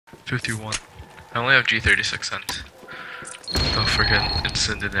51. I only have G36 and the freaking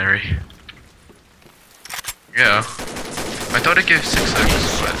incendiary. Yeah. I thought it gave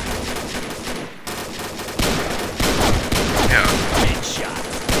 6x, but yeah. Headshot.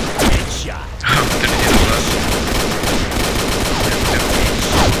 Didn't need all that.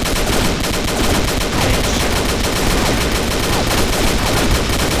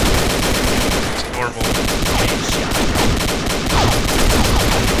 It's normal.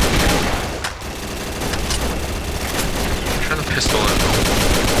 Try the pistol in.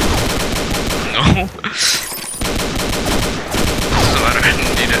 No. Doesn't matter, I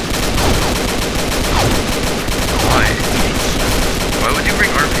didn't need it. Why? Why would you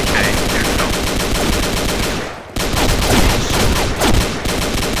bring RPK? Dude, no.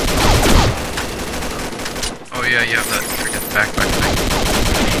 Oh yeah, you have that freaking backpack thing.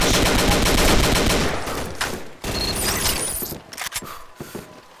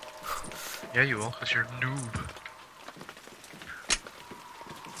 Yeah, you will, because you're a noob.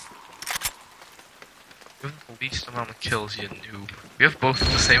 You have the least amount of kills, you noob. We have both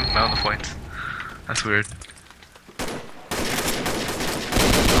the same amount of points. That's weird.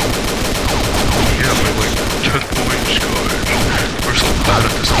 Yeah, we're like 10 points, guys. We're so bad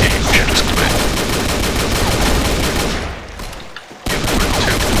at this game, we should just quit. You quit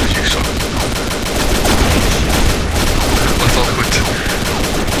too, because you suck. Let's all quit.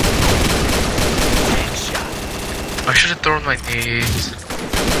 I should have thrown my nades.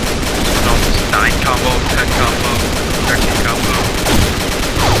 No, 9 combo, 10 combo, 13 combo,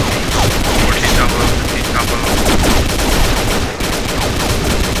 14 combo, 15 combo.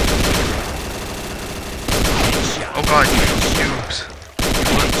 Oh god, you noobs. You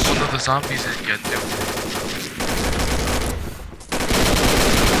let one of the zombies in yet, dude.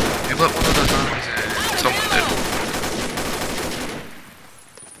 You let one of the zombies in. Someone did.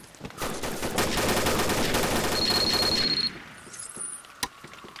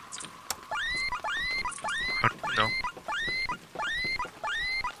 No.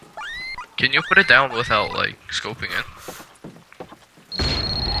 Can you put it down without, like, scoping it?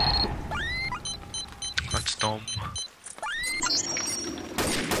 That's dumb.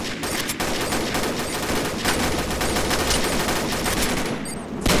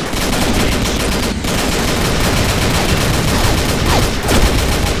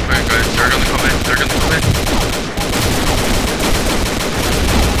 Alright guys, they're gonna come in, they're gonna come in.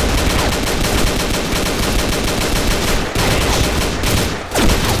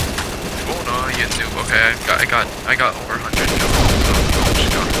 Oh no, you noob. Okay, I got over 100 kills, so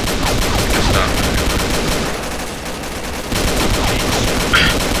just stop.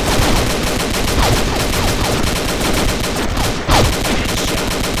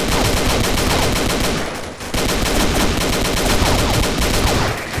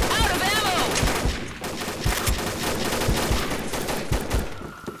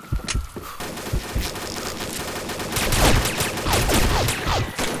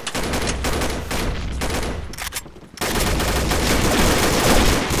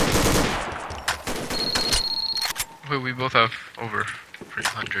 Wait, we both have over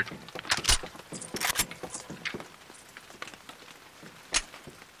 300.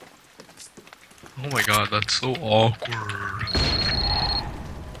 Oh my god, that's so awkward.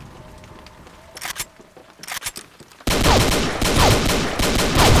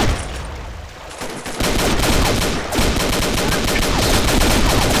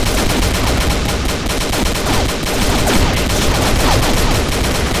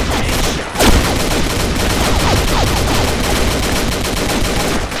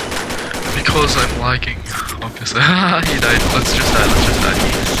 Because I'm lagging, obviously. He died. Let's just die. Let's just die.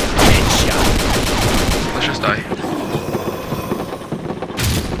 Let's just die.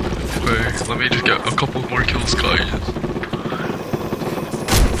 Okay, let me just get a couple more kills, guys.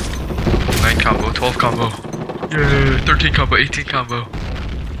 9 combo, 12 combo. Yay! 13 combo, 18 combo,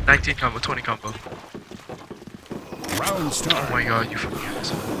 19 combo, 20 combo. Round start. Oh my god, you fucking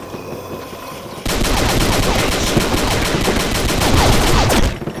asshole.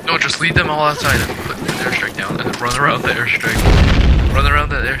 No, just lead them all outside and put an airstrike down, and then run around the airstrike. Run around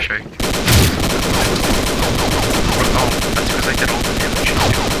that airstrike. Oh, that's because I did all the damage.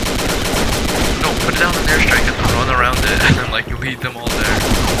 No, put it down an airstrike and then run around it, and then like you lead them all there.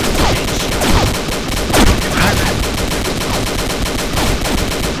 You have it.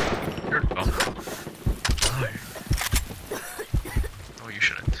 You're dumb. No, you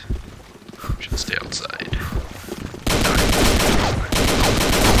shouldn't. You should stay outside.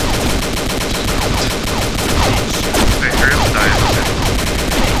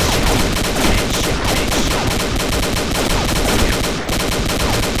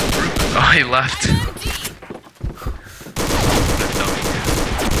 he left. Wait,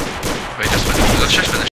 just finish. Let's just finish.